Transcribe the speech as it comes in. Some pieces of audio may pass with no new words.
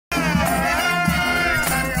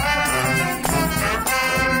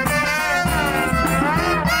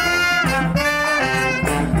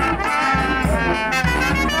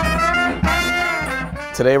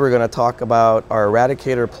Today we're going to talk about our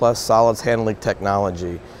Eradicator Plus solids handling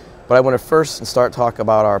technology. But I want to first start talking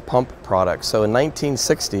about our pump product. So in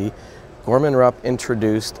 1960, Gorman-Rupp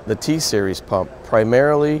introduced the T-Series pump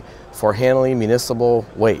primarily for handling municipal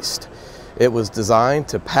waste. It was designed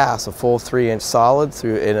to pass a full 3-inch solid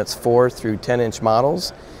in its 4 through 10-inch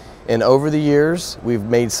models. And over the years, we've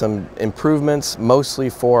made some improvements,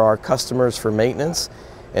 mostly for our customers for maintenance.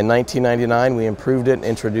 In 1999, we improved it and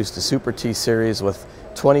introduced the Super T-Series with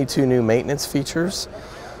 22 new maintenance features.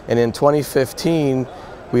 And in 2015,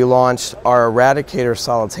 we launched our Eradicator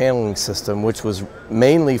solids handling system, which was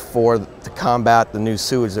mainly to combat the new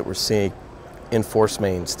sewage that we're seeing in force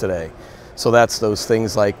mains today. So that's those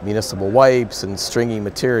things like municipal wipes and stringy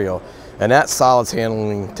material. And that solids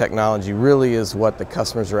handling technology really is what the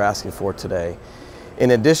customers are asking for today.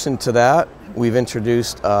 In addition to that, we've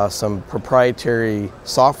introduced some proprietary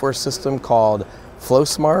software system called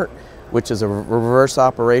FlowSmart, which is a reverse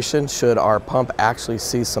operation should our pump actually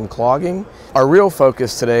see some clogging. Our real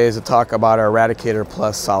focus today is to talk about our Eradicator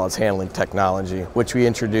Plus solids handling technology, which we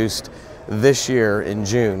introduced this year in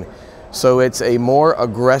June. So it's a more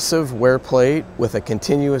aggressive wear plate with a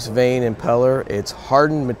continuous vein impeller. It's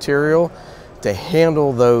hardened material to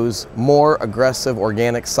handle those more aggressive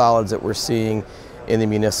organic solids that we're seeing in the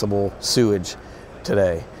municipal sewage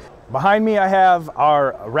today. Behind me I have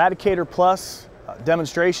our Eradicator Plus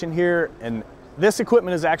demonstration here, and this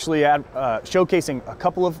equipment is actually showcasing a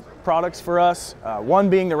couple of products for us. One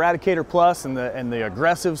being the Eradicator Plus and the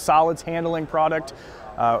aggressive solids handling product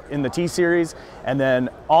in the T-Series, and then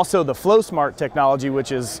also the FlowSmart technology,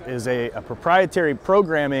 which is a proprietary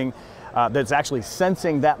programming that's actually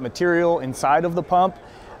sensing that material inside of the pump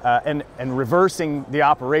and reversing the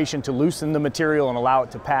operation to loosen the material and allow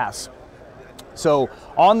it to pass. So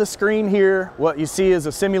on the screen here, what you see is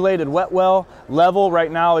a simulated wet well level. Right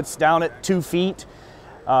now it's down at 2 feet.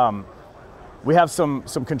 We have some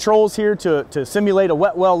controls here to simulate a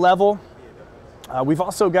wet well level. We've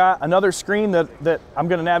also got another screen that I'm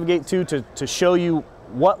going to navigate to show you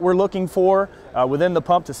what we're looking for within the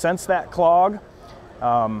pump to sense that clog.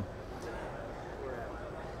 So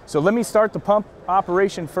let me start the pump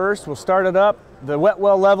operation first. We'll start it up. The wet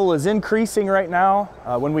well level is increasing right now.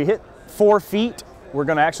 When we hit 4 feet, we're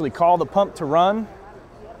going to actually call the pump to run.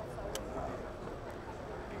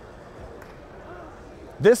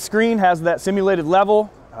 This screen has that simulated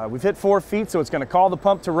level. We've hit 4 feet, so it's going to call the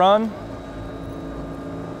pump to run.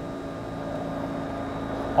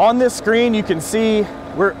 On this screen, you can see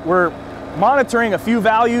we're monitoring a few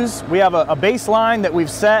values. We have a baseline that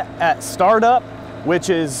we've set at startup, which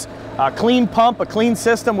is a clean pump, a clean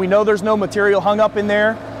system. We know there's no material hung up in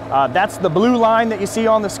there. That's the blue line that you see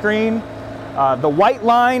on the screen. The white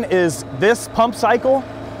line is this pump cycle.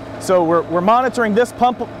 So we're monitoring this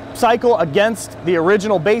pump cycle against the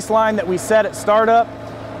original baseline that we set at startup.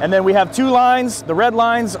 And then we have 2 lines. The red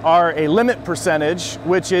lines are a limit percentage,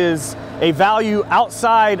 which is a value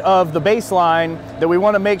outside of the baseline that we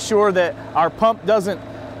want to make sure that our pump doesn't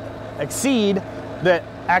exceed, that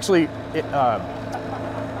actually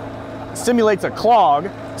simulates a clog.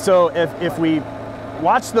 So if we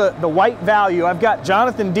watch the white value, I've got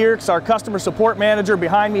Jonathan Dierks, our customer support manager,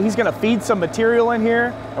 behind me. He's going to feed some material in here,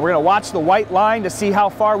 and we're going to watch the white line to see how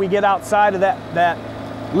far we get outside of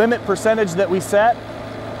that limit percentage that we set.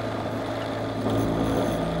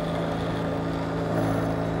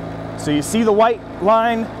 So you see the white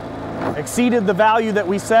line exceeded the value that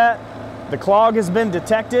we set. The clog has been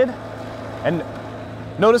detected, and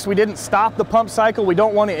notice we didn't stop the pump cycle. We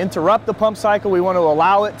don't want to interrupt the pump cycle. We want to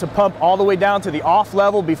allow it to pump all the way down to the off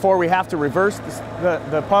level before we have to reverse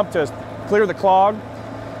the pump to clear the clog.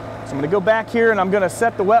 So I'm going to go back here and I'm going to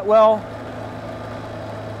set the wet well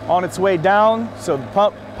on its way down. So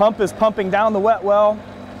the pump is pumping down the wet well.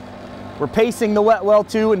 We're pacing the wet well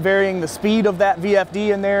too and varying the speed of that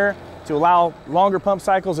VFD in there to allow longer pump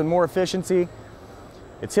cycles and more efficiency.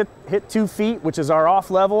 It's hit 2 feet, which is our off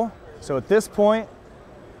level. So at this point,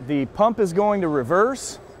 the pump is going to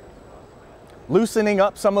reverse, loosening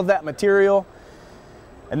up some of that material.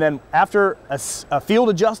 And then after a field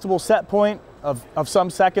adjustable set point of some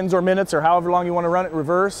seconds or minutes or however long you want to run it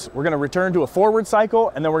reverse, we're going to return to a forward cycle,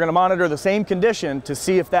 and then we're going to monitor the same condition to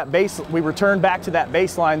see if we return back to that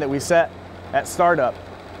baseline that we set at startup.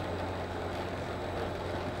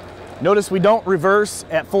 Notice we don't reverse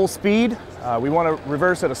at full speed. We want to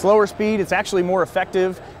reverse at a slower speed. It's actually more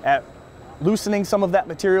effective at loosening some of that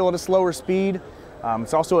material at a slower speed.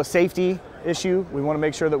 It's also a safety issue. We want to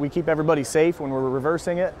make sure that we keep everybody safe when we're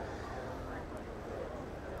reversing it.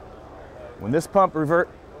 When this pump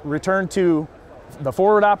returned to the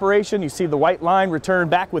forward operation, you see the white line return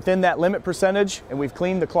back within that limit percentage, and we've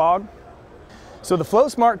cleaned the clog. So the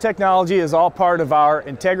FlowSmart technology is all part of our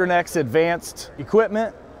IntegraNex advanced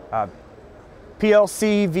equipment,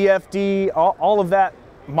 PLC, VFD, all of that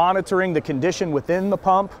monitoring the condition within the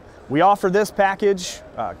pump. We offer this package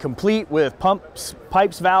complete with pumps,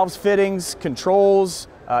 pipes, valves, fittings, controls,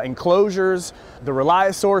 enclosures. The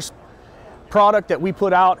ReliaSource product that we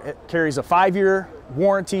put out, it carries a 5-year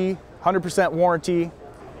warranty, 100% warranty.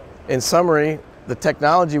 In summary, the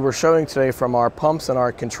technology we're showing today from our pumps and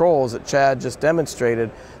our controls that Chad just demonstrated,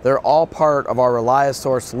 they're all part of our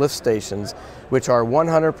ReliaSource lift stations, which are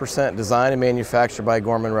 100% designed and manufactured by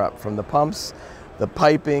Gorman-Rupp, from the pumps, the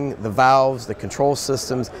piping, the valves, the control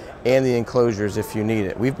systems, and the enclosures if you need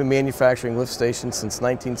it. We've been manufacturing lift stations since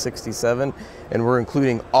 1967, and we're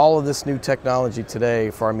including all of this new technology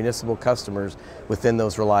today for our municipal customers within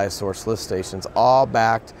those ReliaSource lift stations, all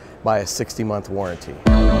backed by a 60-month warranty.